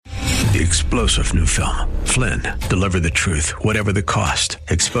The explosive new film, Flynn, deliver the truth, whatever the cost.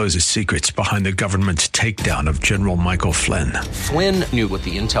 Exposes secrets behind the government's takedown of General Michael Flynn. Flynn knew what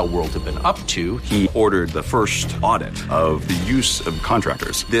the intel world had been up to. He ordered the first audit of the use of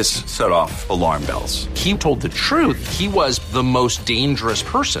contractors. This set off alarm bells. He told the truth. He was the most dangerous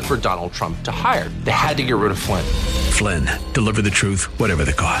person for Donald Trump to hire. They had to get rid of Flynn. Flynn, deliver the truth, whatever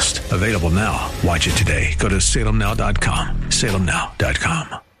the cost. Available now. Watch it today. Go to salemnow.com.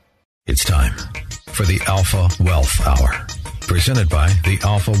 salemnow.com. It's time for the Alpha Wealth Hour, presented by the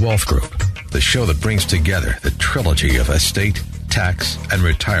Alpha Wealth Group, the show that brings together the trilogy of estate, tax, and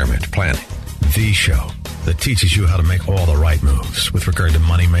retirement planning. The show that teaches you how to make all the right moves with regard to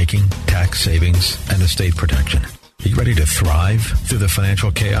money making, tax savings, and estate protection. Are you ready to thrive through the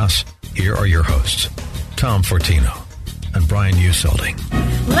financial chaos? Here are your hosts, Tom Fortino and Brian Uselding.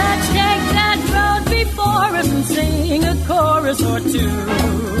 Let's take that road before us and sing a chorus or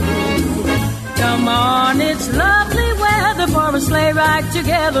two. Come on, it's lovely weather for a sleigh ride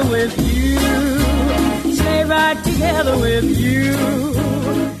together with you. Sleigh ride together with you.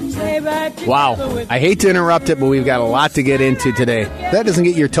 Sleigh ride together Wow. I hate to interrupt it, but we've got a lot to get into today. If that doesn't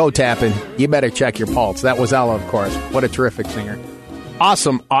get your toe tapping, you better check your pulse. That was Ella, of course. What a terrific singer.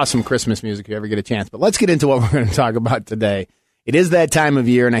 Awesome, awesome Christmas music if you ever get a chance. But let's get into what we're going to talk about today. It is that time of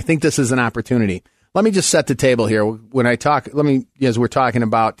year, and I think this is an opportunity. Let me just set the table here. When I talk, as we're talking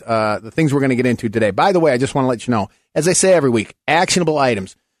about the things we're going to get into today. By the way, I just want to let you know, as I say every week, actionable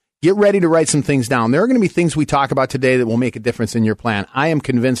items. Get ready to write some things down. There are going to be things we talk about today that will make a difference in your plan. I am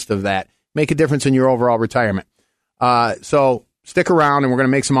convinced of that. Make a difference in your overall retirement. So stick around, and we're going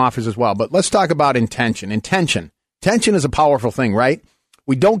to make some offers as well. But let's talk about intention. Intention is a powerful thing, right?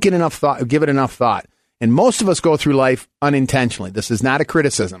 We don't give it enough thought. And most of us go through life unintentionally. This is not a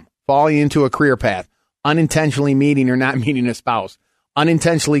criticism. Falling into a career path, unintentionally meeting or not meeting a spouse,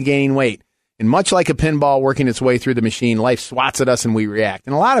 unintentionally gaining weight. And much like a pinball working its way through the machine, life swats at us and we react.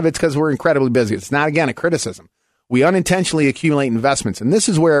 And a lot of it's because we're incredibly busy. It's not, again, a criticism. We unintentionally accumulate investments. And this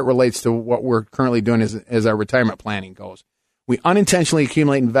is where it relates to what we're currently doing as our retirement planning goes. We unintentionally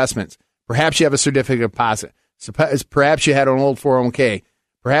accumulate investments. Perhaps you have a certificate of deposit. Perhaps you had an old 401k.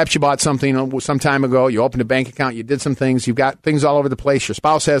 Perhaps you bought something some time ago. You opened a bank account. You did some things. You've got things all over the place. Your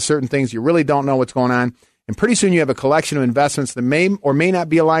spouse has certain things. You really don't know what's going on. And pretty soon you have a collection of investments that may or may not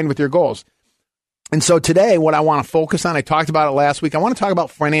be aligned with your goals. And so today, what I want to focus on, I talked about it last week. I want to talk about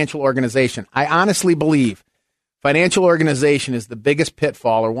financial organization. I honestly believe financial organization is the biggest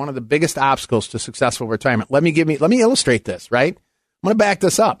pitfall or one of the biggest obstacles to successful retirement. Let me illustrate this, right? I'm going to back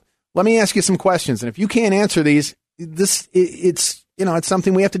this up. Let me ask you some questions. And if you can't answer these, it's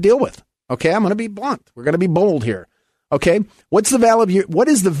something we have to deal with. Okay. I'm going to be blunt. We're going to be bold here. Okay. What is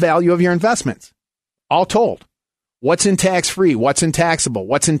the value of your investments? All told. What's in tax free? What's in taxable?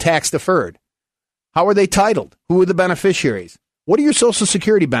 What's in tax deferred? How are they titled? Who are the beneficiaries? What are your Social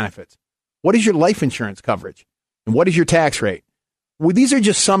Security benefits? What is your life insurance coverage? And what is your tax rate? Well, these are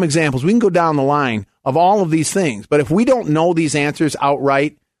just some examples. We can go down the line of all of these things. But if we don't know these answers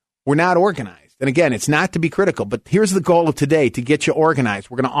outright, we're not organized. And again, it's not to be critical, but here's the goal of today, to get you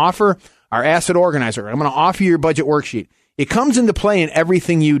organized. We're going to offer our asset organizer. I'm going to offer you your budget worksheet. It comes into play in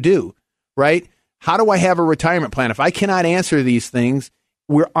everything you do, right? How do I have a retirement plan? If I cannot answer these things,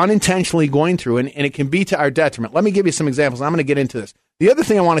 we're unintentionally going through, and it can be to our detriment. Let me give you some examples. I'm going to get into this. The other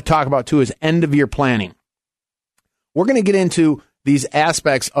thing I want to talk about, too, is end-of-year planning. We're going to get into these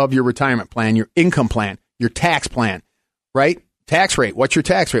aspects of your retirement plan, your income plan, your tax plan, right? Tax rate. What's your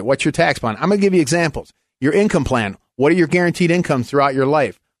tax rate? What's your tax plan? I'm going to give you examples. Your income plan. What are your guaranteed incomes throughout your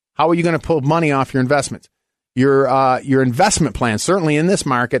life? How are you going to pull money off your investments? Your investment plan. Certainly in this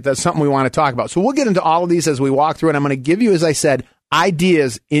market, that's something we want to talk about. So we'll get into all of these as we walk through it. I'm going to give you, as I said,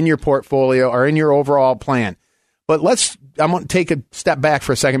 ideas in your portfolio or in your overall plan. But I'm going to take a step back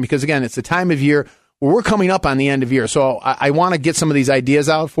for a second because, again, it's the time of year where we're coming up on the end of year. So I want to get some of these ideas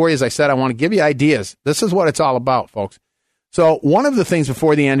out for you. As I said, I want to give you ideas. This is what it's all about, folks. So one of the things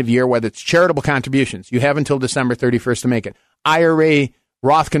before the end of year, whether it's charitable contributions, you have until December 31st to make it. IRA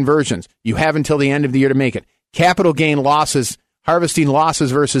Roth conversions, you have until the end of the year to make it. Capital gain losses, harvesting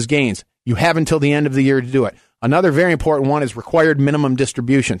losses versus gains, you have until the end of the year to do it. Another very important one is required minimum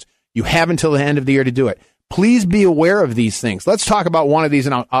distributions. You have until the end of the year to do it. Please be aware of these things. Let's talk about one of these,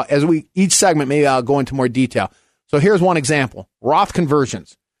 and each segment, maybe I'll go into more detail. So here's one example: Roth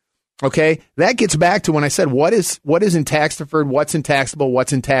conversions. Okay, that gets back to when I said what is in tax deferred, what's in taxable,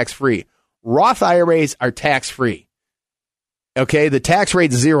 what's in tax free. Roth IRAs are tax free. Okay, the tax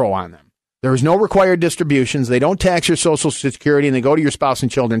rate's 0 on them. There is no required distributions. They don't tax your Social Security, and they go to your spouse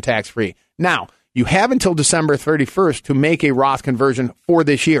and children tax free. Now, You have until December 31st to make a Roth conversion for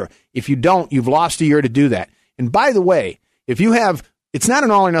this year. If you don't, you've lost a year to do that. And by the way, if you have, it's not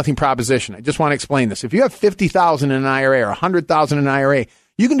an all or nothing proposition. I just want to explain this. If you have $50,000 in an IRA or $100,000 in an IRA,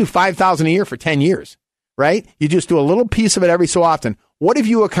 you can do $5,000 a year for 10 years, right? You just do a little piece of it every so often. What have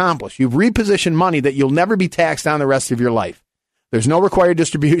you accomplished? You've repositioned money that you'll never be taxed on the rest of your life. There's no required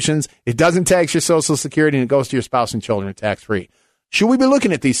distributions. It doesn't tax your Social Security, and it goes to your spouse and children tax-free. Should we be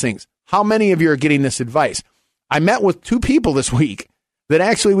looking at these things? How many of you are getting this advice? I met with 2 people this week that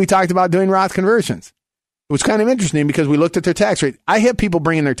actually we talked about doing Roth conversions. It was kind of interesting because we looked at their tax rate. I have people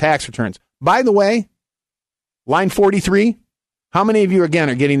bringing their tax returns. By the way, line 43, how many of you, again,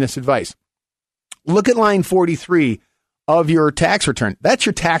 are getting this advice? Look at line 43 of your tax return. That's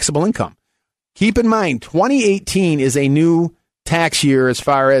your taxable income. Keep in mind, 2018 is a new tax year as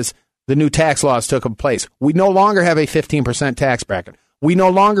far as the new tax laws took place. We no longer have a 15% tax bracket. We no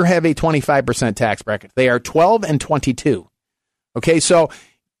longer have a 25% tax bracket. They are 12 and 22. Okay, so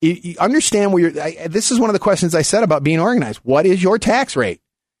you understand where this is one of the questions I said about being organized. What is your tax rate?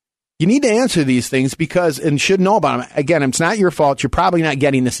 You need to answer these things because, and should know about them. Again, it's not your fault. You're probably not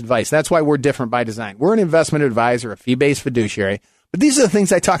getting this advice. That's why we're different by design. We're an investment advisor, a fee-based fiduciary. But these are the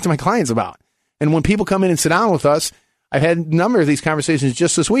things I talk to my clients about. And when people come in and sit down with us, I've had a number of these conversations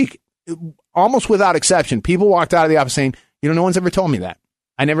just this week. Almost without exception, people walked out of the office saying, no one's ever told me that.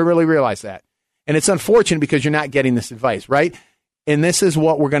 I never really realized that. And it's unfortunate because you're not getting this advice, right? And this is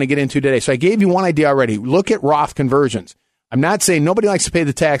what we're going to get into today. So I gave you one idea already. Look at Roth conversions. I'm not saying nobody likes to pay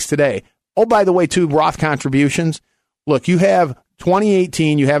the tax today. Oh, by the way, too, Roth contributions. Look, you have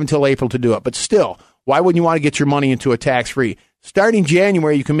 2018, you have until April to do it. But still, why wouldn't you want to get your money into a tax-free? Starting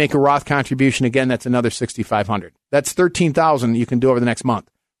January, you can make a Roth contribution. Again, that's another $6,500. That's $13,000 you can do over the next month.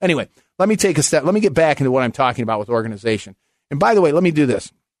 Anyway, let me take a step. Let me get back into what I'm talking about with organization. And by the way, let me do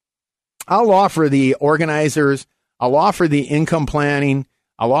this. I'll offer the organizers. I'll offer the income planning.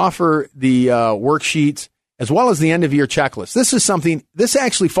 I'll offer the worksheets as well as the end-of-year checklist. This is something, this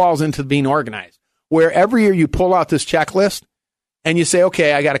actually falls into being organized, where every year you pull out this checklist and you say,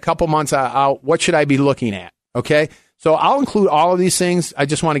 okay, I got a couple months out. What should I be looking at? Okay, so I'll include all of these things. I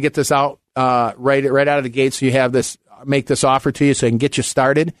just want to get this out right out of the gate so you have this, make this offer to you so I can get you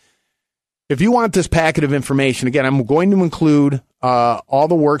started. If you want this packet of information, again, I'm going to include all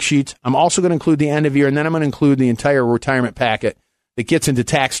the worksheets. I'm also going to include the end of year, and then I'm going to include the entire retirement packet that gets into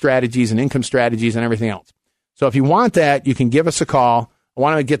tax strategies and income strategies and everything else. So if you want that, you can give us a call. I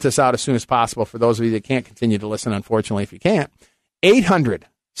want to get this out as soon as possible for those of you that can't continue to listen, unfortunately, if you can't.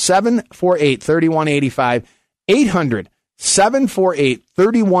 800-748-3185.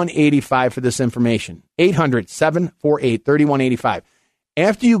 800-748-3185 for this information. 800-748-3185.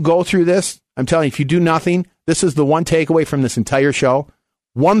 After you go through this, I'm telling you, if you do nothing, this is the one takeaway from this entire show.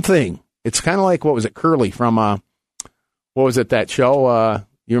 One thing. It's kind of like, what was it, Curly from, what was it, that show?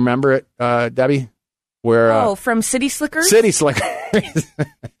 You remember it, Debbie? Where? From City Slickers? City Slickers.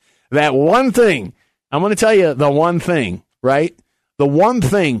 That one thing. I'm going to tell you the one thing, right? The one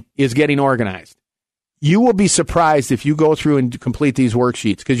thing is getting organized. You will be surprised if you go through and complete these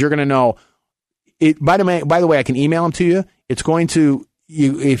worksheets because you're going to know it. By the way, I can email them to you. It's going to,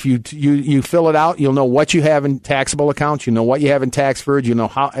 if you fill it out, you'll know what you have in taxable accounts. You know what you have in tax-deferred. You know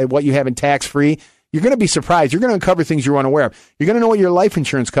what you have in tax-free. You're going to be surprised. You're going to uncover things you're unaware of. You're going to know what your life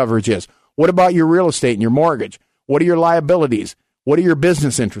insurance coverage is. What about your real estate and your mortgage? What are your liabilities? What are your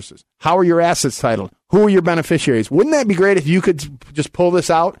business interests? How are your assets titled? Who are your beneficiaries? Wouldn't that be great if you could just pull this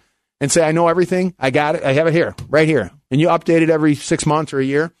out and say, I know everything. I got it. I have it here, right here. And you update it every 6 months or a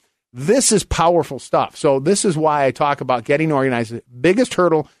year. This is powerful stuff. So this is why I talk about getting organized. The biggest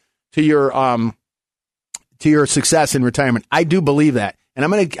hurdle to your success in retirement. I do believe that. And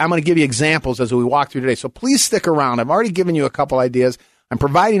I'm going to give you examples as we walk through today. So please stick around. I've already given you a couple ideas. I'm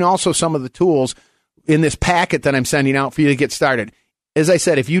providing also some of the tools in this packet that I'm sending out for you to get started. As I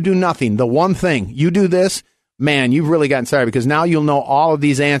said, if you do nothing, the one thing, you do this, man, you've really gotten started because now you'll know all of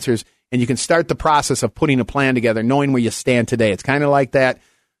these answers and you can start the process of putting a plan together, knowing where you stand today. It's kind of like that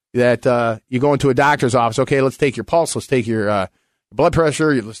you go into a doctor's office. Okay, let's take your pulse. Let's take your blood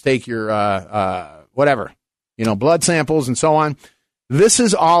pressure. Let's take your whatever, blood samples and so on. This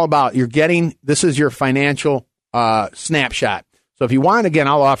is all about this is your financial snapshot. So if you want, again,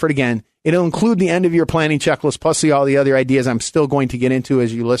 I'll offer it again. It'll include the end-of-year planning checklist plus all the other ideas I'm still going to get into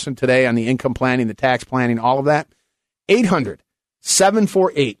as you listen today on the income planning, the tax planning, all of that.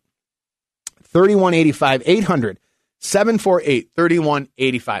 800-748-3185.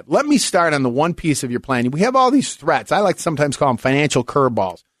 800-748-3185. Let me start on the one piece of your planning. We have all these threats. I like to sometimes call them financial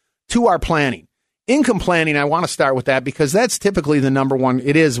curveballs to our planning. Income planning, I want to start with that because that's typically the number one,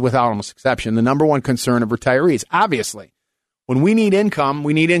 it is without almost exception, the number one concern of retirees. Obviously, when we need income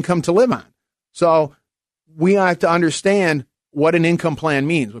to live on. So we have to understand what an income plan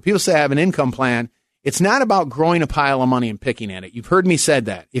means. When people say I have an income plan, it's not about growing a pile of money and picking at it. You've heard me say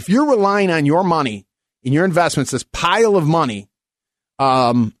that. If you're relying on your money in your investments, this pile of money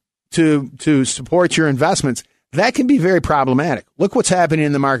to support your investments, that can be very problematic. Look what's happening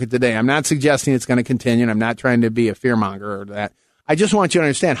in the market today. I'm not suggesting it's going to continue, and I'm not trying to be a fearmonger or that. I just want you to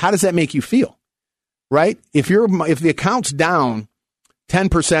understand, how does that make you feel, right? If the account's down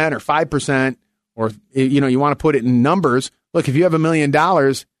 10% or 5%, or you want to put it in numbers. Look, if you have $1 million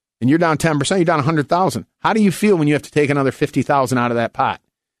and you're down 10%, you're down 100,000. How do you feel when you have to take another 50,000 out of that pot?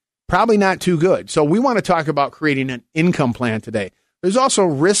 Probably not too good. So we want to talk about creating an income plan today. There's also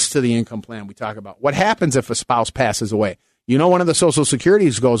risks to the income plan we talk about. What happens if a spouse passes away? One of the Social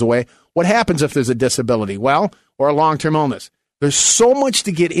Securities goes away. What happens if there's a disability? Well, or a long-term illness. There's so much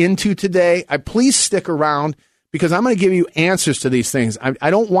to get into today. Please stick around because I'm going to give you answers to these things.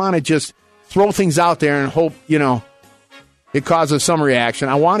 I don't want to just throw things out there and hope, it causes some reaction.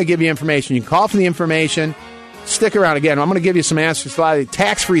 I want to give you information. You can call for the information. Stick around. Again, I'm going to give you some answers to a lot of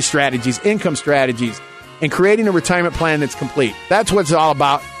tax-free strategies, income strategies, and creating a retirement plan that's complete. That's what it's all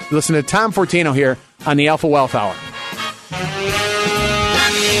about. Listen to Tom Fortino here on the Alpha Wealth Hour.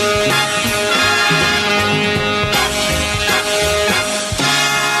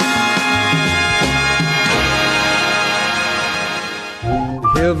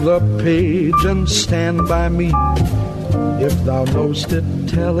 Hear the page and stand by me, if thou know'st it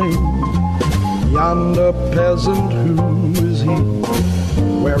telling, yonder peasant, who is he,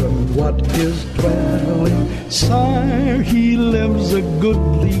 where and what his dwelling? Sire, he lives a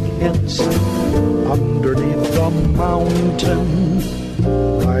goodly hence, underneath the mountain,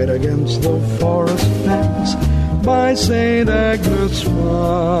 right against the forest fence, by St. Agnes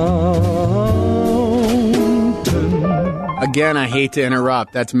Mountain. Again, I hate to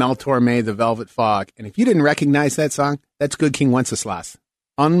interrupt. That's Mel Torme, The Velvet Fog. And if you didn't recognize that song, that's Good King Wenceslas.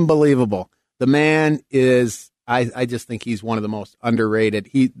 Unbelievable. The man is, I just think he's one of the most underrated.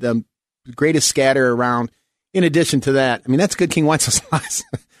 The greatest scatterer around. In addition to that, that's Good King Wenceslas.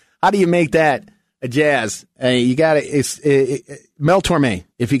 How do you make that a jazz? You got Mel Torme.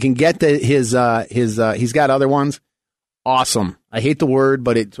 If you can get his he's got other ones. Awesome. I hate the word,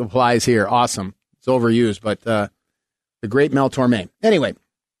 but it applies here. Awesome. It's overused, but the great Mel Torme. Anyway,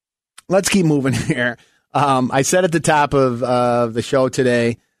 let's keep moving here. I said at the top of the show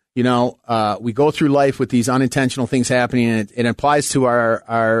today, we go through life with these unintentional things happening, and it applies to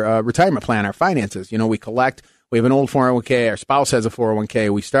our retirement plan, our finances. We collect. We have an old 401k. Our spouse has a 401k.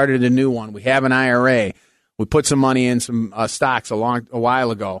 We started a new one. We have an IRA. We put some money in some stocks a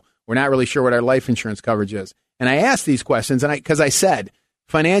while ago. We're not really sure what our life insurance coverage is. And I asked these questions, because I said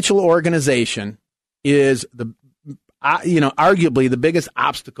financial organization is arguably the biggest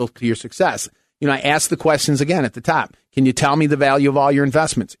obstacle to your success. I asked the questions again at the top. Can you tell me the value of all your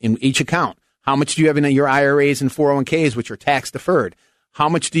investments in each account? How much do you have in your IRAs and 401ks, which are tax deferred? How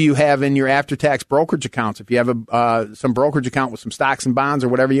much do you have in your after-tax brokerage accounts? If you have some brokerage account with some stocks and bonds or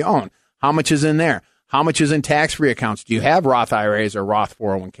whatever you own, how much is in there? How much is in tax-free accounts? Do you have Roth IRAs or Roth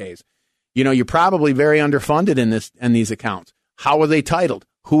 401ks? You're probably very underfunded in these accounts. How are they titled?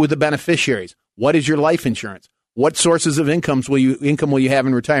 Who are the beneficiaries? What is your life insurance? What sources of income will you have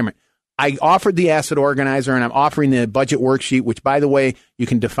in retirement? I offered the asset organizer, and I'm offering the budget worksheet, which, by the way, you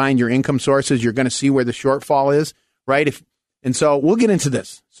can define your income sources. You're going to see where the shortfall is, right? And so we'll get into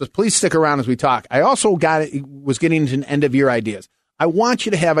this. So please stick around as we talk. I also was getting into end-of-year ideas. I want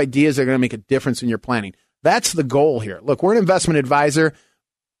you to have ideas that are going to make a difference in your planning. That's the goal here. Look, we're an investment advisor.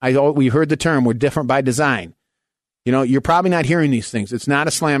 We heard the term, we're different by design. You're probably not hearing these things. It's not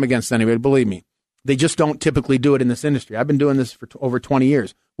a slam against anybody, believe me. They just don't typically do it in this industry. I've been doing this for over 20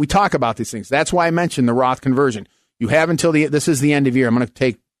 years. We talk about these things. That's why I mentioned the Roth conversion. You have until this is the end of the year. I'm going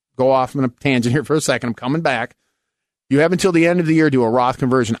to go off on a tangent here for a second. I'm coming back. You have until the end of the year to do a Roth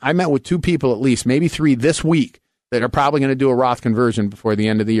conversion. I met with 2 people at least, maybe 3 this week, that are probably going to do a Roth conversion before the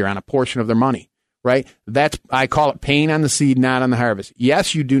end of the year on a portion of their money, right? I call it paying on the seed, not on the harvest.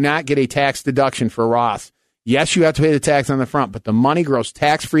 Yes, you do not get a tax deduction for Roth. Yes, you have to pay the tax on the front, but the money grows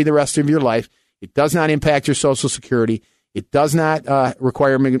tax-free the rest of your life. It does not impact your Social Security. It does not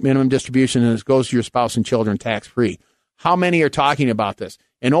require minimum distribution, and it goes to your spouse and children tax-free. How many are talking about this?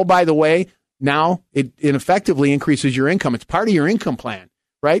 And oh, by the way, now it effectively increases your income. It's part of your income plan,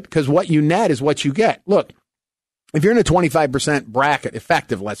 right? Because what you net is what you get. Look, if you're in a 25% bracket,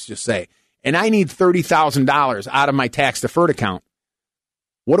 effective, let's just say, and I need $30,000 out of my tax-deferred account,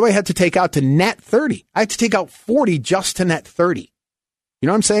 What do I have to take out to net 30? I have to take out 40 just to net 30. You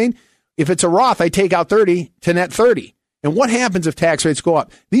know what I'm saying? If it's a Roth, I take out 30 to net 30. And what happens if tax rates go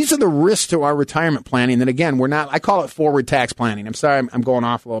up? These are the risks to our retirement planning. And again, I call it forward tax planning. I'm sorry, I'm going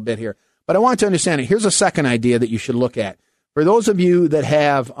off a little bit here. But I want to understand it. Here's a second idea that you should look at. For those of you that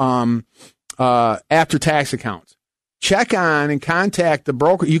have after-tax accounts, check on and contact the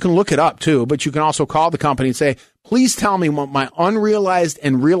broker. You can look it up, too, but you can also call the company and say, please tell me what my unrealized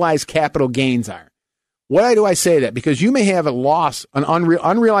and realized capital gains are. Why do I say that? Because you may have a loss.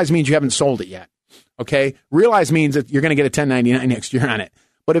 Unrealized means you haven't sold it yet. Okay? Realized means that you're going to get a 1099 next year on it.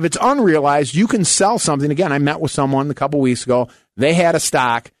 But if it's unrealized, you can sell something. Again, I met with someone a couple weeks ago. They had a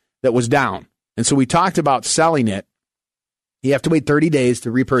stock that was down. And so we talked about selling it. You have to wait 30 days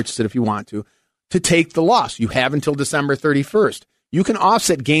to repurchase it if you want to take the loss. You have until December 31st. You can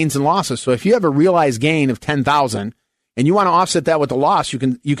offset gains and losses. So if you have a realized gain of $10,000 and you want to offset that with the loss,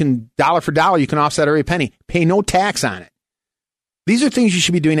 you can dollar for dollar, you can offset every penny. Pay no tax on it. These are things you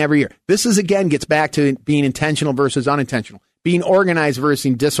should be doing every year. This is, again, gets back to being intentional versus unintentional, being organized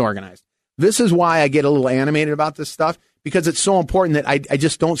versus disorganized. This is why I get a little animated about this stuff, because it's so important that I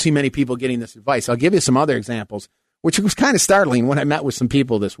just don't see many people getting this advice. I'll give you some other examples, which was kind of startling when I met with some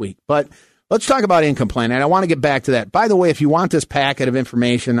people this week. But let's talk about income planning. And I want to get back to that. By the way, if you want this packet of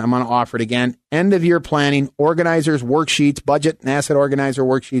information, I'm going to offer it again. End of year planning, organizers, worksheets, budget and asset organizer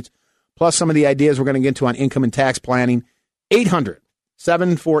worksheets, plus some of the ideas we're going to get into on income and tax planning.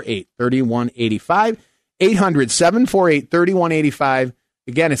 800-748-3185. 800-748-3185.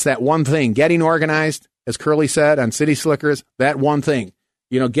 Again, it's that one thing, getting organized, as Curly said on City Slickers, that one thing.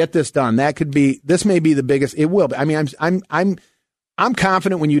 Get this done. This may be the biggest. It will be. I mean, I'm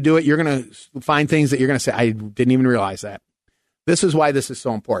confident when you do it, you're going to find things that you're going to say, I didn't even realize that. This is why this is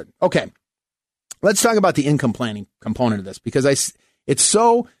so important. Okay. Let's talk about the income planning component of this, because it's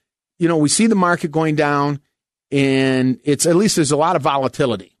so, we see the market going down and at least there's a lot of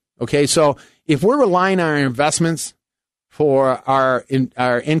volatility. Okay. So if we're relying on our investments for our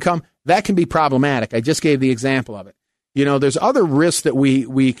income, that can be problematic. I just gave the example of it. There's other risks that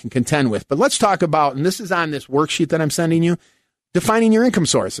we can contend with. But let's talk about, and this is on this worksheet that I'm sending you, defining your income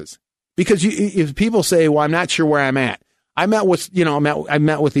sources. Because if people say, well, I'm not sure where I'm at. I met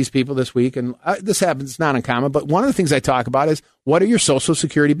with these people this week, and this happens, it's not uncommon, but one of the things I talk about is, what are your Social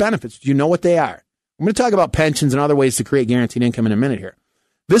Security benefits? Do you know what they are? I'm going to talk about pensions and other ways to create guaranteed income in a minute here.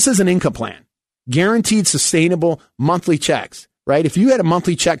 This is an income plan. Guaranteed, sustainable monthly checks, right? If you had a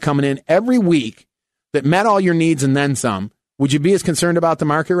monthly check coming in every week that met all your needs and then some, would you be as concerned about the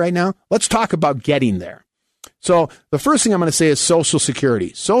market right now? Let's talk about getting there. So the first thing I'm going to say is Social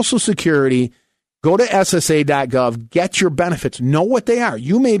Security. Social Security, go to SSA.gov, get your benefits, know what they are.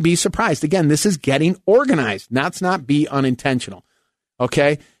 You may be surprised. Again, this is getting organized. Let's not be unintentional.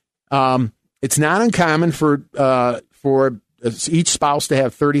 Okay? It's not uncommon for each spouse to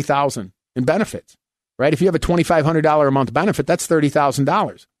have $30,000 in benefits, right? If you have a $2,500 a month benefit, that's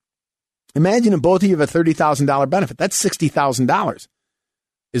 $30,000. Imagine if both of you have a $30,000 benefit. That's $60,000.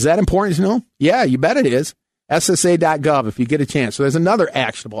 Is that important to know? Yeah, you bet it is. SSA.gov if you get a chance. So there's another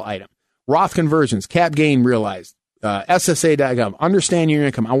actionable item. Roth conversions, cap gain realized. SSA.gov. Understand your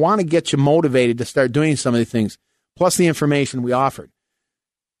income. I want to get you motivated to start doing some of these things, plus the information we offered.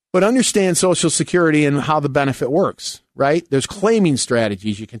 But understand Social Security and how the benefit works, right? There's claiming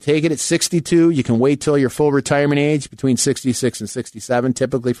strategies. You can take it at 62. You can wait till your full retirement age, between 66 and 67,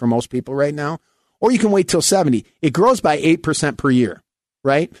 typically for most people right now. Or you can wait till 70. It grows by 8% per year,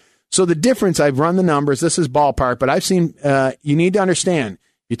 right? So the difference, I've run the numbers. This is ballpark, but I've seen, you need to understand,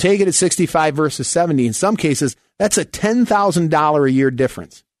 you take it at 65 versus 70. In some cases, that's a $10,000 a year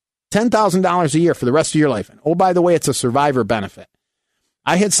difference. $10,000 a year for the rest of your life. And oh, by the way, it's a survivor benefit.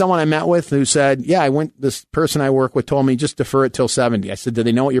 I had someone I met with who said, this person I work with told me just defer it till 70. I said, do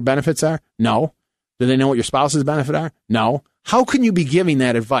they know what your benefits are? No. Do they know what your spouse's benefit are? No. How can you be giving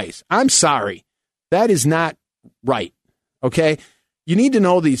that advice? I'm sorry. That is not right. Okay. You need to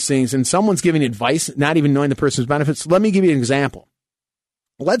know these things, and someone's giving advice, not even knowing the person's benefits. Let me give you an example.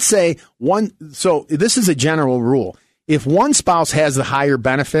 Let's say so this is a general rule. If one spouse has the higher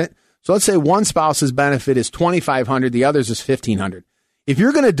benefit, so let's say one spouse's benefit is $2,500, the other's is $1,500. If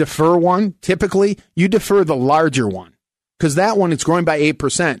you're going to defer one, typically you defer the larger one, because that one, it's growing by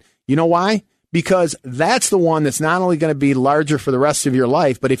 8%. You know why? Because that's the one that's not only going to be larger for the rest of your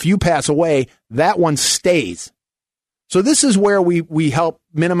life, but if you pass away, that one stays. So this is where we help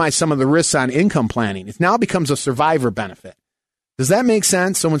minimize some of the risks on income planning. It now becomes a survivor benefit. Does that make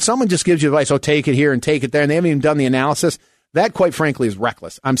sense? So when someone just gives you advice, take it here and take it there, and they haven't even done the analysis, that quite frankly is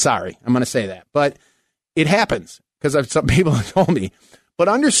reckless. I'm sorry. I'm going to say that. But it happens, because some people have told me. but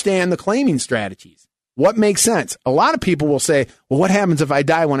understand the claiming strategies. What makes sense? A lot of people will say, well, what happens if I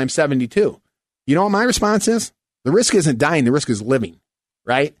die when I'm 72? You know what my response is? The risk isn't dying. The risk is living,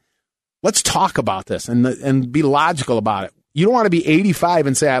 right? Let's talk about this and be logical about it. You don't want to be 85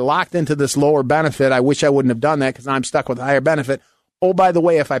 and say, I locked into this lower benefit. I wish I wouldn't have done that because I'm stuck with a higher benefit. Oh, by the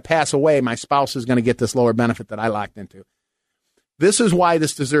way, if I pass away, my spouse is going to get this lower benefit that I locked into. This is why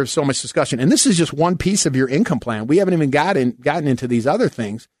this deserves so much discussion. And this is just one piece of your income plan. We haven't even gotten into these other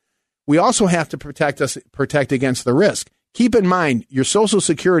things. We also have to protect against the risk. Keep in mind, your Social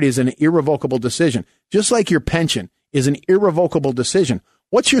Security is an irrevocable decision, just like your pension is an irrevocable decision.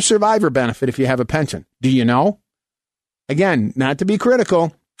 What's your survivor benefit if you have a pension? Do you know? Again, not to be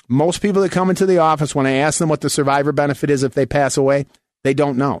critical, most people that come into the office, when I ask them what the survivor benefit is if they pass away, they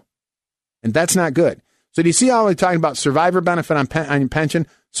don't know. And that's not good. So do you see how we're talking about survivor benefit on your pension,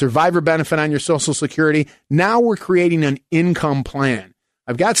 survivor benefit on your Social Security? Now we're creating an income plan.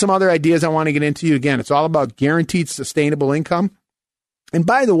 I've got some other ideas I want to get into. Again, it's all about guaranteed sustainable income. And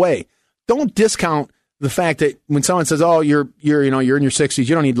by the way, don't discount the fact that when someone says, oh, you're in your 60s,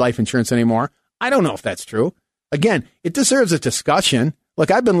 you don't need life insurance anymore. I don't know if that's true. Again, it deserves a discussion.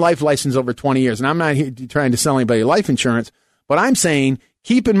 Look, I've been life licensed over 20 years, and I'm not here trying to sell anybody life insurance, but I'm saying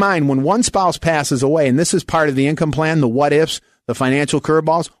keep in mind when one spouse passes away, and this is part of the income plan, the what ifs, the financial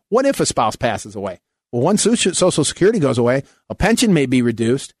curveballs, what if a spouse passes away? Well, once Social Security goes away, a pension may be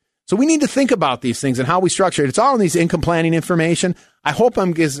reduced. So we need to think about these things and how we structure it. It's all in these income planning information. I hope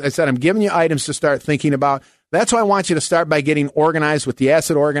I'm giving you items to start thinking about. That's why I want you to start by getting organized with the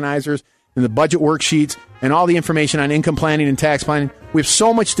asset organizers and the budget worksheets and all the information on income planning and tax planning. We have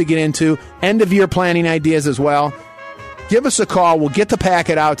so much to get into. End of year planning ideas as well. Give us a call. We'll get the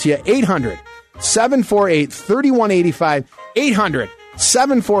packet out to you. 800-748-3185.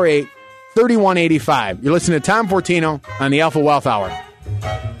 800-748-3185. You're listening to Tom Fortino on the Alpha Wealth Hour.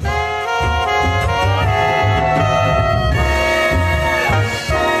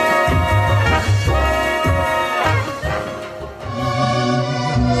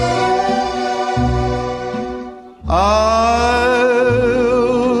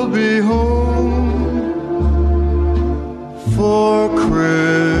 I'll be home for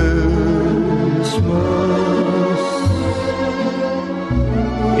Christmas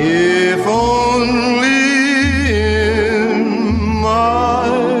if only in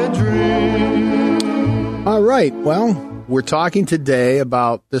my dream. All right, well, we're talking today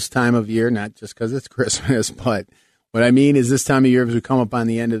about this time of year, not just because it's Christmas, but what I mean is this time of year as we come up on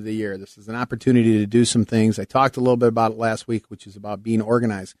the end of the year. This is an opportunity to do some things. I talked a little bit about it last week, which is about being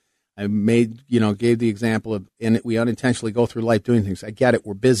organized. I gave the example of, and we unintentionally go through life doing things. I get it.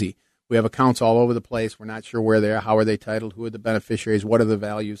 We're busy. We have accounts all over the place. We're not sure where they are. How are they titled? Who are the beneficiaries? What are the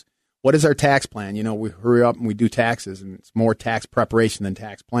values? What is our tax plan? We hurry up and we do taxes, and it's more tax preparation than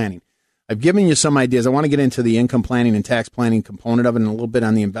tax planning. I've given you some ideas. I want to get into the income planning and tax planning component of it and a little bit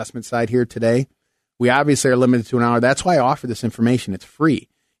on the investment side here today. We obviously are limited to an hour. That's why I offer this information. It's free.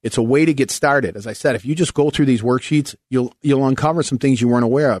 It's a way to get started. As I said, if you just go through these worksheets, you'll uncover some things you weren't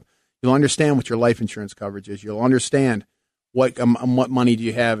aware of. You'll understand what your life insurance coverage is. You'll understand what money do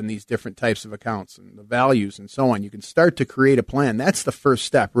you have in these different types of accounts and the values and so on. You can start to create a plan. That's the first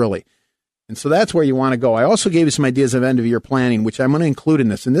step, really. And so that's where you want to go. I also gave you some ideas of end-of-year planning, which I'm going to include in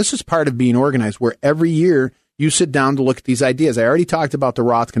this. And this is part of being organized, where every year you sit down to look at these ideas. I already talked about the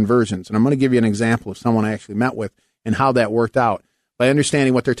Roth conversions, and I'm going to give you an example of someone I actually met with and how that worked out by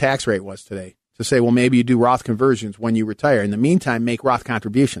understanding what their tax rate was today. To say, well, maybe you do Roth conversions when you retire. In the meantime, make Roth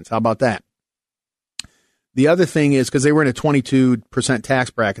contributions. How about that? The other thing is, because they were in a 22% tax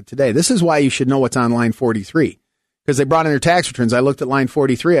bracket today, this is why you should know what's on line 43. Because they brought in their tax returns. I looked at line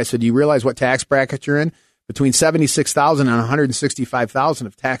 43. I said, do you realize what tax bracket you're in? Between $76,000 and $165,000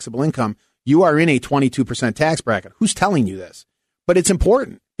 of taxable income, you are in a 22% tax bracket. Who's telling you this? But it's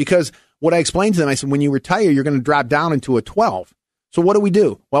important, because what I explained to them, I said, when you retire, you're going to drop down into a 12. So what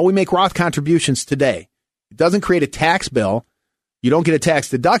do? Well, we make Roth contributions today. It doesn't create a tax bill. You don't get a tax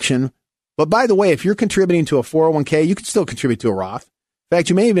deduction. But by the way, if you're contributing to a 401k, you can still contribute to a Roth. In fact,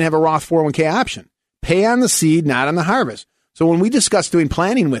 you may even have a Roth 401k option. Pay on the seed, not on the harvest. So when we discussed doing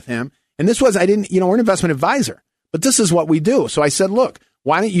planning with him, and this was, we're an investment advisor, but this is what we do. So I said, look,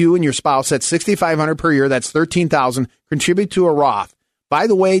 why don't you and your spouse at $6,500 per year, that's $13,000, contribute to a Roth. By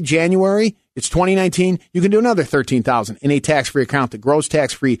the way, January, it's 2019, you can do another $13,000 in a tax-free account that grows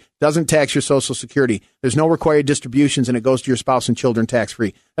tax-free, doesn't tax your Social Security. There's no required distributions, and it goes to your spouse and children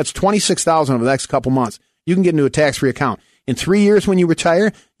tax-free. That's $26,000 over the next couple months. You can get into a tax-free account. In 3 years when you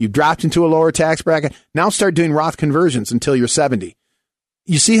retire, you've dropped into a lower tax bracket. Now start doing Roth conversions until you're 70.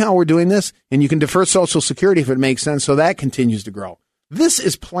 You see how we're doing this? And you can defer Social Security if it makes sense, so that continues to grow. This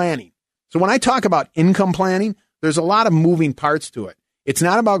is planning. So when I talk about income planning, there's a lot of moving parts to it. It's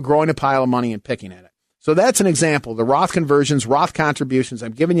not about growing a pile of money and picking at it. So that's an example. The Roth conversions, Roth contributions.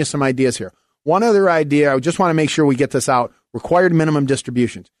 I'm giving you some ideas here. One other idea, I just want to make sure we get this out. Required minimum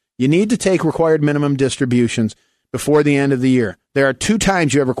distributions. You need to take required minimum distributions before the end of the year. There are 2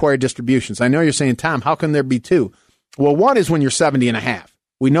 times you have required distributions. I know you're saying, Tom, how can there be 2? Well, one is when you're 70 and a half.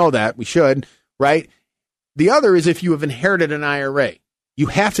 We know that. We should, right? The other is if you have inherited an IRA. You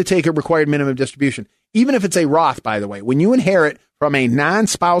have to take a required minimum distribution, even if it's a Roth, by the way. When you inherit from a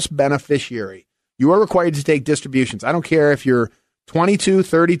non-spouse beneficiary, you are required to take distributions. I don't care if you're 22,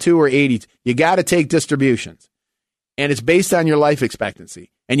 32, or 80. You got to take distributions. And it's based on your life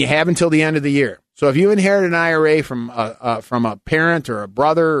expectancy. And you have until the end of the year. So if you inherit an IRA from a parent or a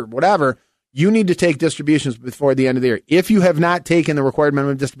brother or whatever, you need to take distributions before the end of the year. If you have not taken the required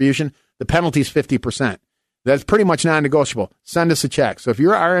minimum distribution, the penalty is 50%. That's pretty much non-negotiable. Send us a check. So if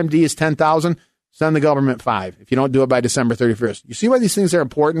your RMD is $10,000, send the government $5,000 if you don't do it by December 31st. You see why these things are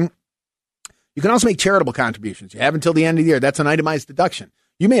important? You can also make charitable contributions. You have until the end of the year. That's an itemized deduction.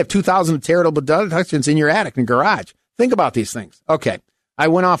 You may have 2,000 charitable deductions in your attic and garage. Think about these things. Okay. I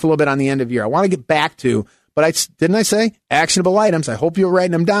went off a little bit on the end of year. I want to get back to, but didn't I say actionable items? I hope you're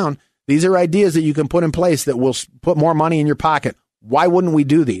writing them down. These are ideas that you can put in place that will put more money in your pocket. Why wouldn't we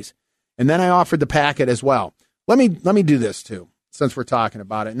do these? And then I offered the packet as well. Let me do this too, since we're talking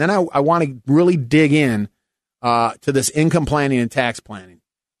about it. And then I want to really dig in to this income planning and tax planning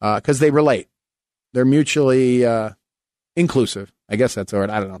because they relate. They're mutually inclusive. I guess that's the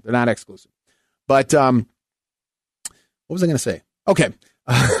word. I don't know. They're not exclusive. But what was I going to say? Okay.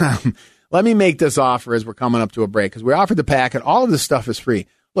 Let me make this offer as we're coming up to a break because we offered the packet. All of this stuff is free.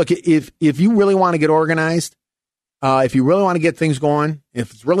 Look, if you really want to get organized, if you really want to get things going,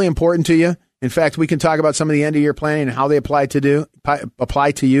 if it's really important to you, in fact, we can talk about some of the end-of-year planning and how they apply to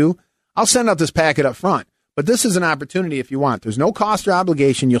you. I'll send out this packet up front. But this is an opportunity if you want. There's no cost or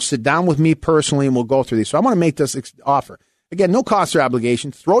obligation. You'll sit down with me personally, and we'll go through these. So I want to make this offer. Again, no cost or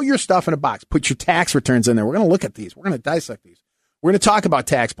obligation. Throw your stuff in a box. Put your tax returns in there. We're going to look at these. We're going to dissect these. We're going to talk about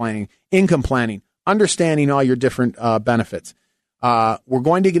tax planning, income planning, understanding all your different benefits. We're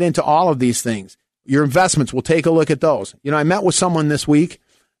going to get into all of these things. Your investments, we'll take a look at those. You know, I met with someone this week.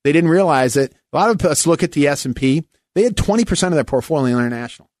 They didn't realize it. A lot of us look at the S&P. They had 20% of their portfolio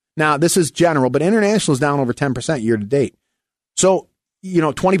international. Now, this is general, but international is down over 10% year to date. So,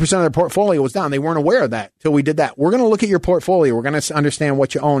 20% of their portfolio was down. They weren't aware of that till we did that. We're going to look at your portfolio. We're going to understand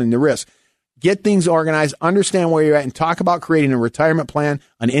what you own and the risk. Get things organized, understand where you're at, and talk about creating a retirement plan,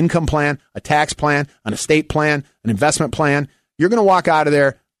 an income plan, a tax plan, an estate plan, an investment plan. You're going to walk out of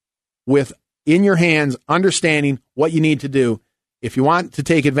there with, in your hands, understanding what you need to do. If you want to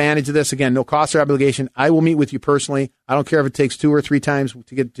take advantage of this, again, no cost or obligation. I will meet with you personally. I don't care if it takes 2 or 3 times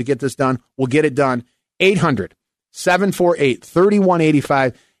to get this done. We'll get it done.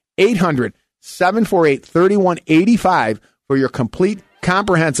 800-748-3185. 800-748-3185 for your complete,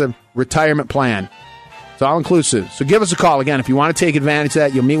 comprehensive retirement plan. It's all inclusive. So give us a call. Again, if you want to take advantage of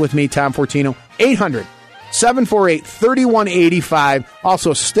that, you'll meet with me, Tom Fortino. 800-748-3185.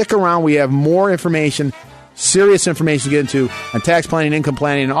 Also, stick around. We have more information, serious information to get into on tax planning, income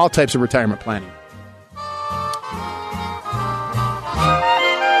planning, and all types of retirement planning.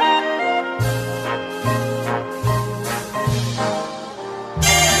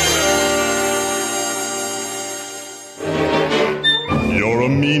 You're a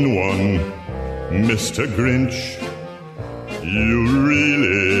mean one, Mr. Grinch. You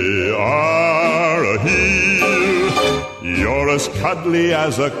really are a heel. You're as cuddly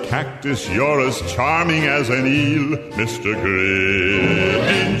as a cactus. You're as charming as an eel, Mr.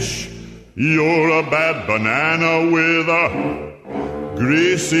 Grinch. You're a bad banana with a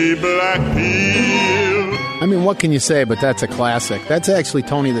greasy black peel. I mean, what can you say, but that's a classic. That's actually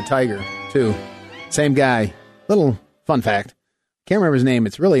Tony the Tiger, too. Same guy. Little fun fact. Can't remember his name.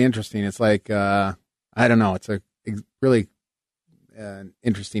 It's really interesting. It's like, I don't know. It's a really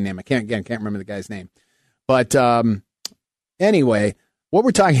interesting name. I can't remember the guy's name. But anyway, what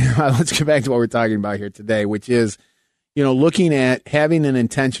we're talking about, let's get back to what we're talking about here today, which is, looking at having an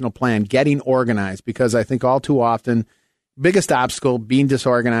intentional plan, getting organized, because I think all too often, biggest obstacle, being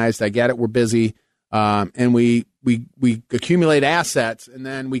disorganized. I get it. We're busy. And we accumulate assets, and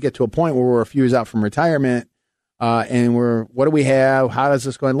then we get to a point where we're a few years out from retirement. And what do we have? How does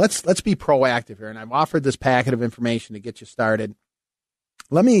this go? And let's be proactive here. And I've offered this packet of information to get you started.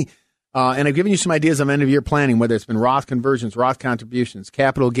 Let me, and I've given you some ideas on end of year planning, whether it's been Roth conversions, Roth contributions,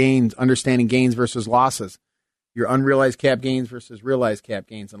 capital gains, understanding gains versus losses, your unrealized cap gains versus realized cap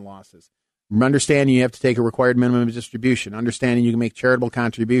gains and losses, Understanding you have to take a required minimum distribution. Understanding you can make charitable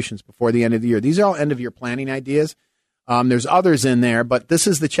contributions before the end of the year. These are all end-of-year planning ideas. There's others in there, but this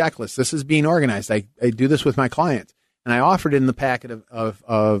is the checklist. This is being organized. I do this with my clients, and I offered it in the packet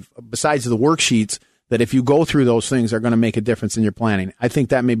of besides the worksheets, that if you go through those things are going to make a difference in your planning. I think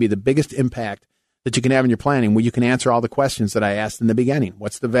that may be the biggest impact that you can have in your planning, where you can answer all the questions that I asked in the beginning.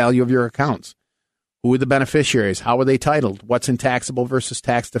 What's the value of your accounts? Who are the beneficiaries? How are they titled? What's in taxable versus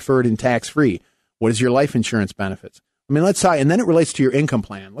tax deferred and tax free? What is your life insurance benefits? I mean, let's talk, and then it relates to your income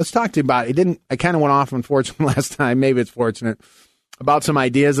plan. Let's talk to you about it. I kind of went off, unfortunately, last time. Maybe it's fortunate about some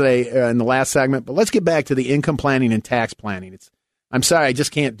ideas that in the last segment. But let's get back to the income planning and tax planning. I'm sorry, I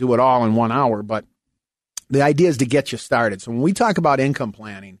just can't do it all in 1 hour, but the idea is to get you started. So when we talk about income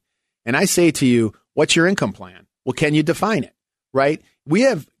planning, and I say to you, what's your income plan? Well, can you define it, right?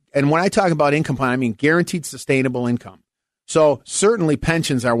 And when I talk about income plan, I mean guaranteed sustainable income. So certainly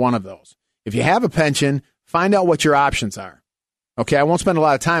pensions are one of those. If you have a pension, find out what your options are. Okay, I won't spend a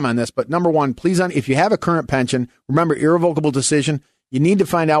lot of time on this, but number one, please, if you have a current pension, remember, irrevocable decision, you need to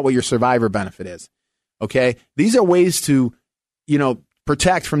find out what your survivor benefit is. Okay, these are ways to,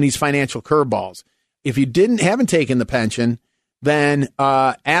 protect from these financial curveballs. If you haven't taken the pension, then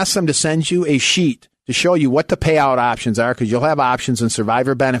ask them to send you a sheet to show you what the payout options are, because you'll have options and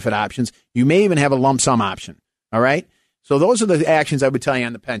survivor benefit options. You may even have a lump sum option. All right? So those are the actions I would tell you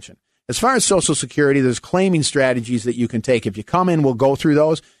on the pension. As far as Social Security, there's claiming strategies that you can take. If you come in, we'll go through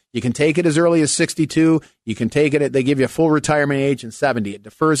those. You can take it as early as 62. You can take it they give you a full retirement age in 70. It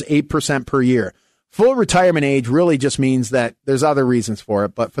defers 8% per year. Full retirement age really just means that there's other reasons for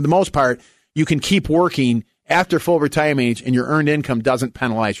it. But for the most part, you can keep working after full retirement age, and your earned income doesn't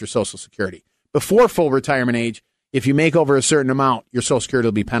penalize your Social Security. Before full retirement age, if you make over a certain amount, your Social Security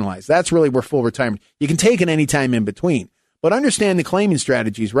will be penalized. That's really where full retirement. You can take it any time in between. But understand the claiming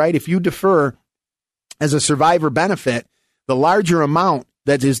strategies, right? If you defer as a survivor benefit, the larger amount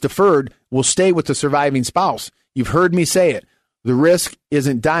that is deferred will stay with the surviving spouse. You've heard me say it. The risk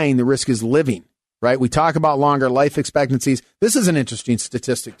isn't dying. The risk is living, right? We talk about longer life expectancies. This is an interesting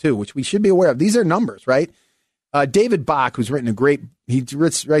statistic, too, which we should be aware of. These are numbers, right? David Bach, who's written he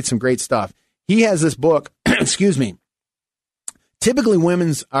writes some great stuff. He has this book, excuse me. Typically,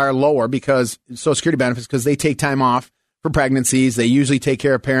 women's are lower because Social Security benefits, because they take time off for pregnancies. They usually take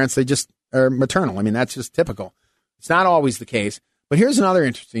care of parents. They just are maternal. I mean, that's just typical. It's not always the case. But here's another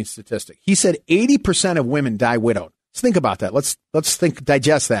interesting statistic. He said 80% of women die widowed. Let's think about that. Let's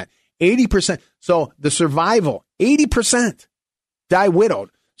digest that. 80%. So the survival, 80% die widowed.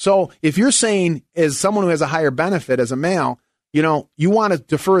 So if you're saying, as someone who has a higher benefit as a male, you want to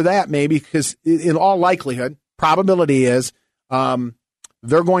defer that maybe, because in all likelihood, probability is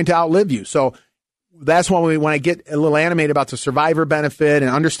they're going to outlive you. So that's when I get a little animated about the survivor benefit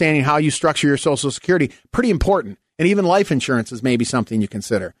and understanding how you structure your Social Security, pretty important. And even life insurance is maybe something you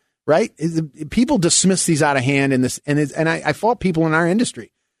consider, right? People dismiss these out of hand, and I fault people in our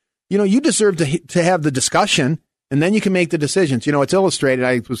industry. You deserve to have the discussion, and then you can make the decisions. It's illustrated.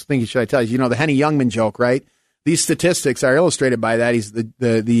 I was thinking, should I tell you? The Henny Youngman joke, right? These statistics are illustrated by that. He's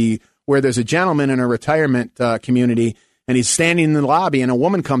where there's a gentleman in a retirement community, and he's standing in the lobby, and a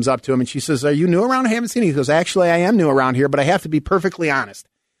woman comes up to him, and she says, "Are you new around? I haven't seen you." He goes, "Actually, I am new around here, but I have to be perfectly honest.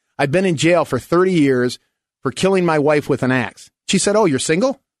 I've been in jail for 30 years for killing my wife with an axe." She said, "Oh, you're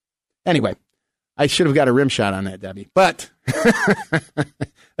single?" Anyway, I should have got a rim shot on that, Debbie, but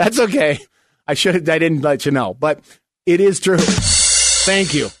that's okay. I didn't let you know, but it is true.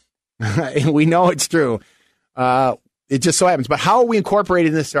 Thank you. We know it's true. It just so happens. But how are we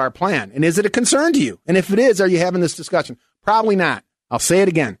incorporating this to our plan? And is it a concern to you? And if it is, are you having this discussion? Probably not. I'll say it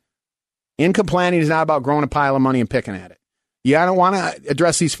again. Income planning is not about growing a pile of money and picking at it. You don't want to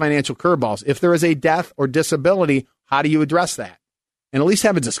address these financial curveballs. If there is a death or disability, how do you address that? And at least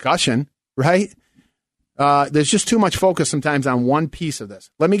have a discussion, right? There's just too much focus sometimes on one piece of this.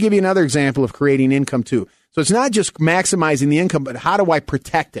 Let me give you another example of creating income too. So it's not just maximizing the income, but how do I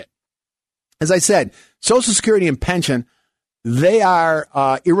protect it? As I said, Social Security and pension, they are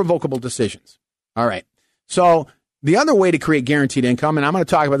irrevocable decisions. All right. So the other way to create guaranteed income, and I'm going to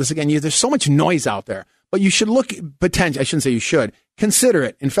talk about this again, there's so much noise out there, but you should look potential. I shouldn't say you should. Consider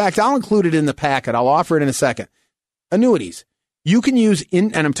it. In fact, I'll include it in the packet. I'll offer it in a second. Annuities. You can use,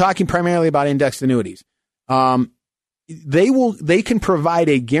 and I'm talking primarily about indexed annuities. They can provide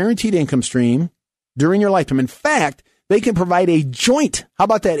a guaranteed income stream during your lifetime. In fact, they can provide a joint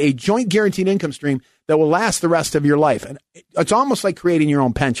guaranteed income stream that will last the rest of your life. And it's almost like creating your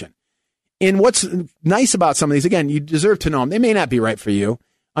own pension. And what's nice about some of these, again, you deserve to know them. They may not be right for you.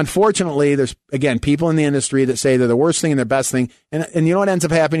 Unfortunately, there's, again, people in the industry that say they're the worst thing and the best thing. And you know what ends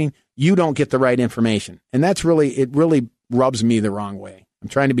up happening? You don't get the right information. And it really rubs me the wrong way. I'm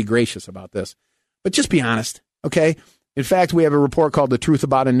trying to be gracious about this. But just be honest, okay? In fact, we have a report called The Truth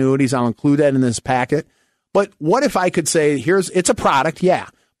About Annuities. I'll include that in this packet. But what if I could say, it's a product, yeah.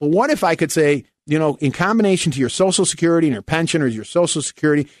 But what if I could say, in combination to your Social Security and your pension or your Social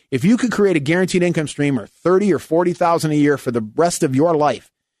Security, if you could create a guaranteed income stream or $30,000 or $40,000 a year for the rest of your life,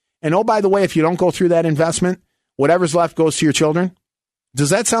 and oh, by the way, if you don't go through that investment, whatever's left goes to your children. Does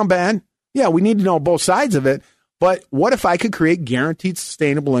that sound bad? Yeah, we need to know both sides of it. But what if I could create guaranteed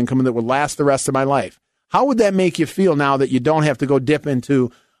sustainable income that would last the rest of my life? How would that make you feel now that you don't have to go dip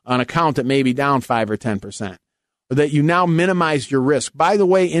into an account that may be down 5 or 10%? Or that you now minimize your risk? By the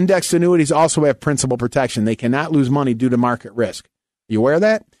way, indexed annuities also have principal protection. They cannot lose money due to market risk. You aware of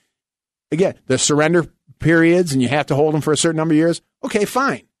that? Again, the surrender periods and you have to hold them for a certain number of years. Okay,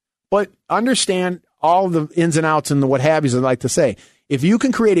 fine. But understand all the ins and outs and the what have yous, I'd like to say. If you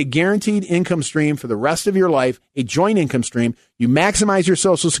can create a guaranteed income stream for the rest of your life, a joint income stream, you maximize your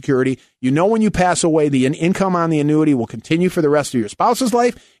Social Security, when you pass away, the income on the annuity will continue for the rest of your spouse's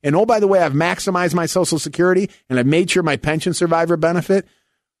life. And oh, by the way, I've maximized my Social Security and I've made sure my pension survivor benefit.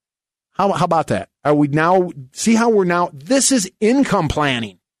 How about that? Are we now, this is income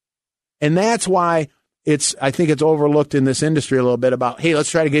planning. And that's why I think it's overlooked in this industry a little bit about, hey,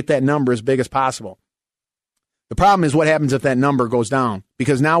 let's try to get that number as big as possible. The problem is what happens if that number goes down,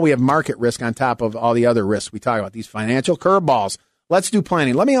 because now we have market risk on top of all the other risks we talk about, these financial curveballs. Let's do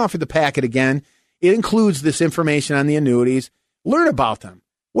planning. Let me offer the packet again. It includes this information on the annuities. Learn about them.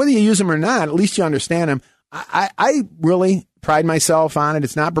 Whether you use them or not, at least you understand them. I really pride myself on it.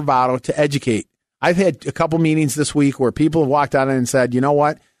 It's not bravado, to educate. I've had a couple meetings this week where people have walked out and said, you know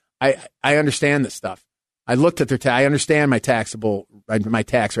what? I understand this stuff. I looked at their I understand my tax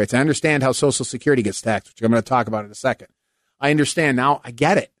rates. I understand how Social Security gets taxed, which I'm going to talk about in a second. I understand now. I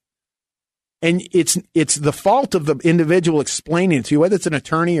get it. And it's the fault of the individual explaining it to you, whether it's an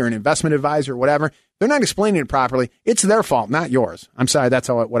attorney or an investment advisor or whatever. They're not explaining it properly. It's their fault, not yours. I'm sorry. That's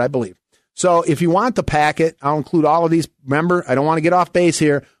what I believe. So if you want the packet, I'll include all of these. Remember, I don't want to get off base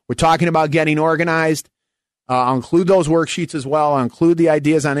here. We're talking about getting organized. I'll include those worksheets as well. I'll include the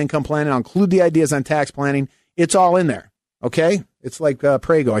ideas on income planning. I'll include the ideas on tax planning. It's all in there. Okay? It's like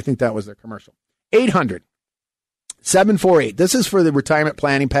Prego. I think that was their commercial. 800-748. This is for the retirement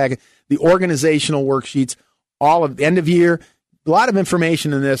planning packet, the organizational worksheets, all of the end of year. A lot of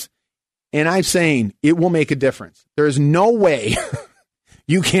information in this. And I'm saying it will make a difference. There is no way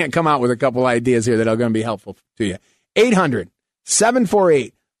you can't come out with a couple ideas here that are going to be helpful to you.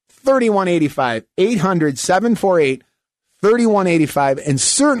 800-748. 3185, 800-748-3185. And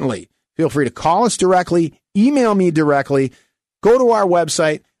certainly feel free to call us directly, email me directly, go to our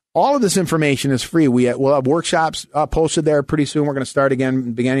website. All of this information is free. We'll have workshops posted there pretty soon. We're going to start again at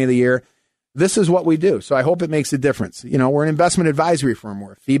the beginning of the year. This is what we do. So I hope it makes a difference. We're an investment advisory firm.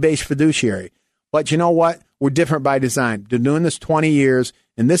 We're a fee-based fiduciary. But you know what? We're different by design. Been doing this 20 years,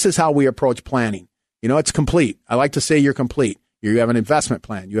 and this is how we approach planning. It's complete. I like to say you're complete. You have an investment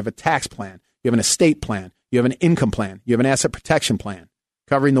plan. You have a tax plan. You have an estate plan. You have an income plan. You have an asset protection plan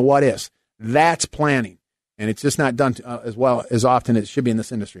covering the what ifs. That's planning. And it's just not done as well as often as it should be in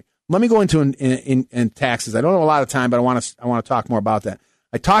this industry. Let me go into in taxes. I don't have a lot of time, but I want to talk more about that.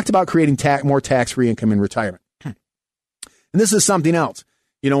 I talked about creating more tax-free income in retirement. And this is something else.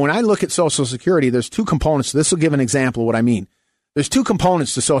 When I look at Social Security, there's two components. This will give an example of what I mean. There's two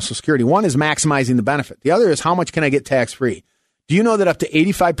components to Social Security. One is maximizing the benefit. The other is how much can I get tax-free? Do you know that up to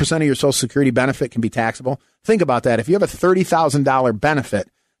 85% of your Social Security benefit can be taxable? Think about that. If you have a $30,000 benefit,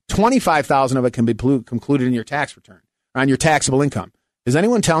 $25,000 of it can be included in your tax return, or on your taxable income. Is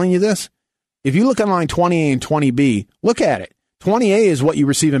anyone telling you this? If you look on line 20A and 20B, look at it. 20A is what you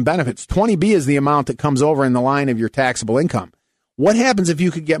receive in benefits. 20B is the amount that comes over in the line of your taxable income. What happens if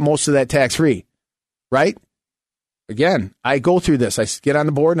you could get most of that tax-free, right? Again, I go through this. I get on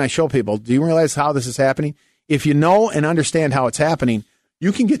the board and I show people, do you realize how this is happening? If you know and understand how it's happening,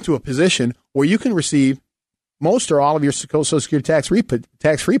 you can get to a position where you can receive most or all of your Social Security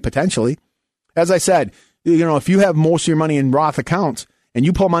tax-free potentially. As I said, if you have most of your money in Roth accounts and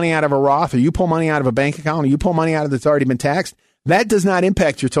you pull money out of a Roth or you pull money out of a bank account or you pull money out of that's already been taxed, that does not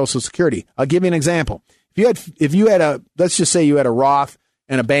impact your Social Security. I'll give you an example. If you had let's just say you had a Roth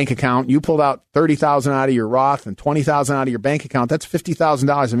and a bank account, you pulled out $30,000 out of your Roth and $20,000 out of your bank account, that's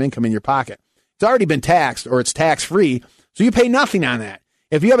 $50,000 of income in your pocket. It's already been taxed or it's tax-free, so you pay nothing on that.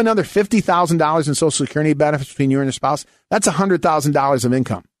 If you have another $50,000 in Social Security benefits between you and your spouse, that's $100,000 of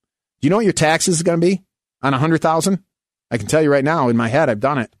income. Do you know what your taxes is going to be on $100,000? I can tell you right now, in my head, I've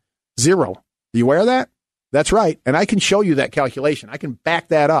done it. 0. Are you aware of that? That's right. And I can show you that calculation. I can back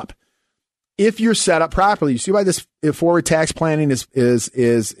that up. If you're set up properly, you see why this forward tax planning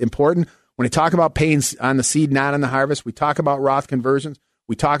is important? When I talk about paying on the seed, not on the harvest, we talk about Roth conversions.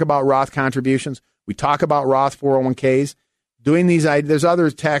 We talk about Roth contributions. We talk about Roth 401ks. Doing these, there's other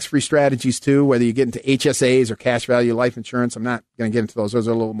tax-free strategies too, whether you get into HSAs or cash value life insurance. I'm not going to get into those. Those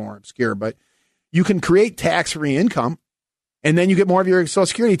are a little more obscure. But you can create tax-free income, and then you get more of your Social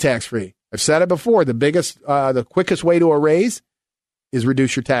Security tax-free. I've said it before. The quickest way to a raise is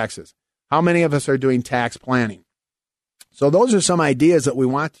reduce your taxes. How many of us are doing tax planning? So those are some ideas that we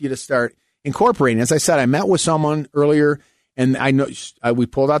want you to start incorporating. As I said, I met with someone earlier, and I know we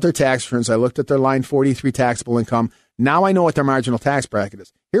pulled out their tax returns. I looked at their line 43 taxable income. Now I know what their marginal tax bracket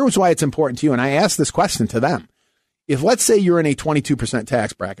is. Here's why it's important to you, and I asked this question to them. If, let's say, you're in a 22%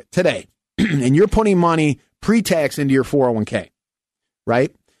 tax bracket today, and you're putting money pre-tax into your 401k,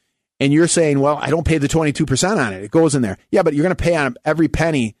 right? And you're saying, well, I don't pay the 22% on it. It goes in there. Yeah, but you're going to pay on every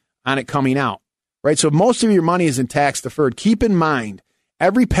penny on it coming out, right? So most of your money is in tax deferred. Keep in mind,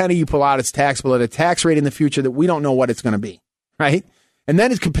 every penny you pull out is taxable at a tax rate in the future that we don't know what it's going to be, right? And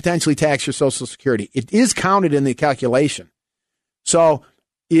then it could potentially tax your Social Security. It is counted in the calculation. So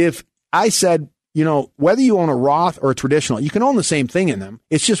if I said, whether you own a Roth or a traditional, you can own the same thing in them.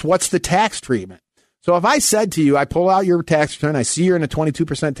 It's just what's the tax treatment. So if I said to you, I pull out your tax return, I see you're in a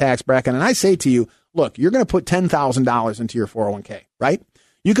 22% tax bracket, and I say to you, look, you're going to put $10,000 into your 401k, right?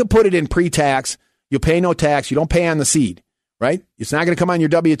 You could put it in pre-tax. You'll pay no tax. You don't pay on the seed, right? It's not going to come on your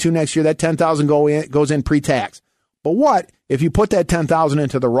W-2 next year. That $10,000 goes in pre-tax. But what if you put that $10,000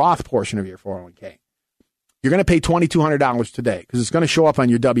 into the Roth portion of your 401k? You're going to pay $2,200 today because it's going to show up on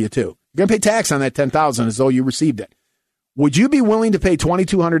your W-2. You're going to pay tax on that $10,000 as though you received it. Would you be willing to pay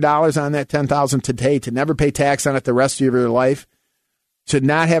 $2,200 on that $10,000 today to never pay tax on it the rest of your life, to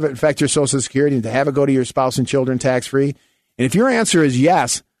not have it affect your Social Security, and to have it go to your spouse and children tax-free? And if your answer is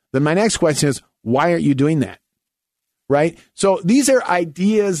yes, then my next question is, why aren't you doing that? Right? So these are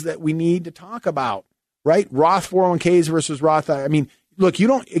ideas that we need to talk about, right? Roth 401ks versus Roth. I mean, look,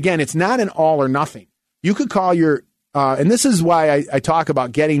 it's not an all or nothing. You could call your, and this is why I talk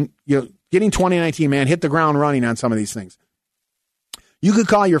about getting 2019, man, hit the ground running on some of these things. You could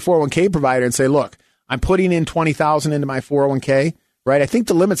call your 401k provider and say, look, I'm putting in $20,000 into my 401k, right? I think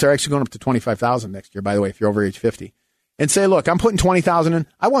the limits are actually going up to $25,000 next year, by the way, if you're over age 50. And say, look, I'm putting $20,000 in.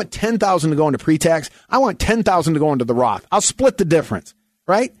 I want $10,000 to go into pre-tax. I want $10,000 to go into the Roth. I'll split the difference,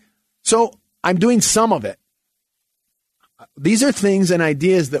 right? So I'm doing some of it. These are things and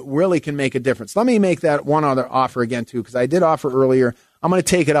ideas that really can make a difference. Let me make that one other offer again, too, because I did offer earlier. I'm going to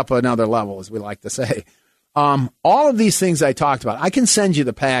take it up another level, as we like to say. All of these things I talked about, I can send you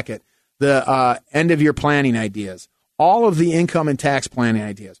the packet, the end-of-year planning ideas, all of the income and tax planning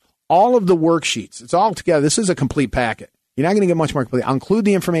ideas, all of the worksheets. It's all together. This is a complete packet. You're not going to get much more complete. I'll include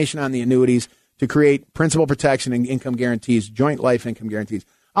the information on the annuities to create principal protection and income guarantees, joint life income guarantees.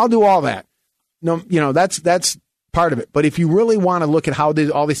 I'll do all that. No, that's part of it. But if you really want to look at how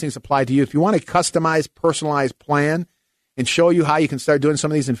all these things apply to you, if you want a customized, personalized plan and show you how you can start doing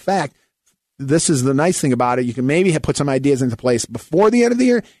some of these, in fact, this is the nice thing about it. You can maybe put some ideas into place before the end of the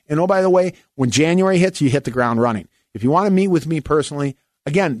year. And oh, by the way, when January hits, you hit the ground running. If you want to meet with me personally,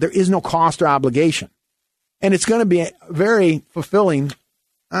 again, there is no cost or obligation. And it's going to be very fulfilling.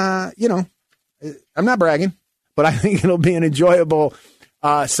 I'm not bragging, but I think it'll be an enjoyable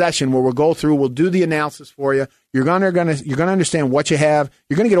session where we'll go through, we'll do the analysis for you. You're going to understand what you have.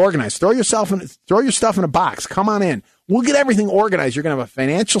 You're going to get organized. Throw your stuff in a box. Come on in. We'll get everything organized. You're going to have a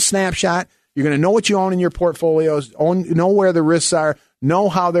financial snapshot. You're going to know what you own in your portfolios, know where the risks are, know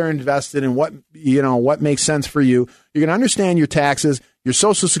how they're invested, and what makes sense for you. You're going to understand your taxes, your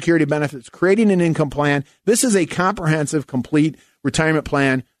Social Security benefits, creating an income plan. This is a comprehensive, complete retirement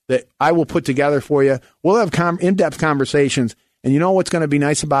plan that I will put together for you. We'll have in-depth conversations, and you know what's going to be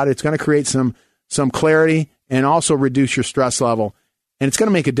nice about it? It's going to create some clarity and also reduce your stress level, and it's going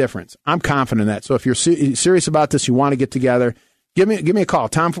to make a difference. I'm confident in that. So if you're serious about this, you want to get together, give me a call.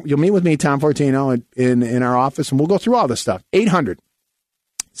 Tom, you'll meet with me, Tom Fortino, in our office, and we'll go through all this stuff.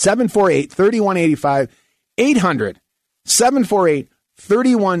 800-748-3185.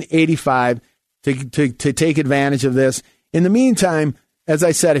 800-748-3185 to take advantage of this. In the meantime, as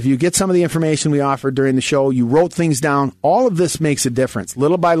I said, if you get some of the information we offered during the show, you wrote things down, all of this makes a difference,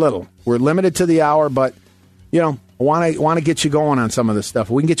 little by little. We're limited to the hour, but, I want to get you going on some of this stuff.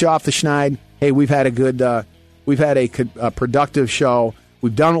 If we can get you off the schneid, hey, we've had a productive show.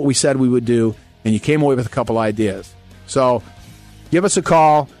 We've done what we said we would do, and you came away with a couple ideas. So give us a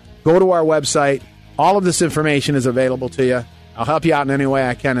call. Go to our website, All of this information is available to you. I'll help you out in any way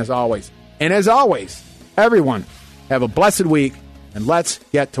I can, as always. And as always, everyone, have a blessed week, and let's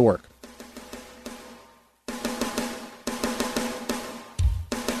get to work.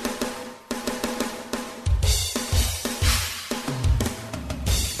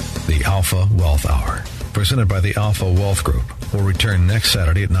 The Alpha Wealth Hour, presented by the Alpha Wealth Group, will return next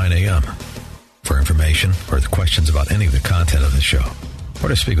Saturday at 9 a.m. For information or questions about any of the content of the show, or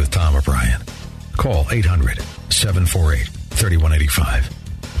to speak with Tom O'Brien, call 800-748-3185.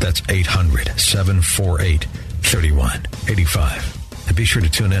 That's 800-748-3185. And be sure to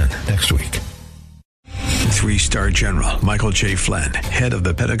tune in next week. 3-star General Michael J. Flynn, head of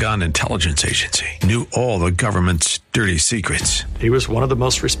the Pentagon Intelligence Agency, knew all the government's dirty secrets. He was one of the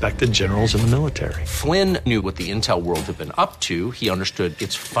most respected generals in the military. Flynn knew what the intel world had been up to. He understood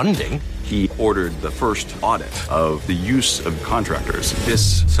its funding. He ordered the first audit of the use of contractors.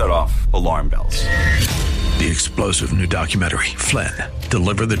 This set off alarm bells. The explosive new documentary, Flynn,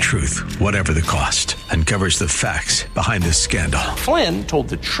 Deliver the Truth, Whatever the Cost, uncovers the facts behind this scandal. Flynn told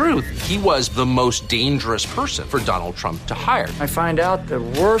the truth. He was the most dangerous person for Donald Trump to hire. I find out the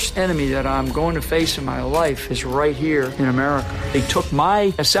worst enemy that I'm going to face in my life is right here in America. They took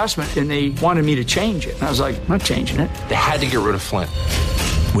my assessment and they wanted me to change it. And I was like, I'm not changing it. They had to get rid of Flynn.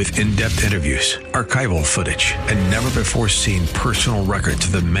 With in-depth interviews, archival footage, and never-before-seen personal records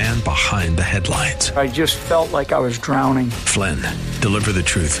of the man behind the headlines. I just felt like I was drowning. Flynn, Deliver the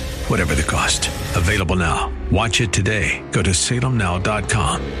Truth, Whatever the Cost. Available now. Watch it today. Go to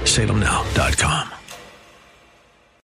salemnow.com. salemnow.com.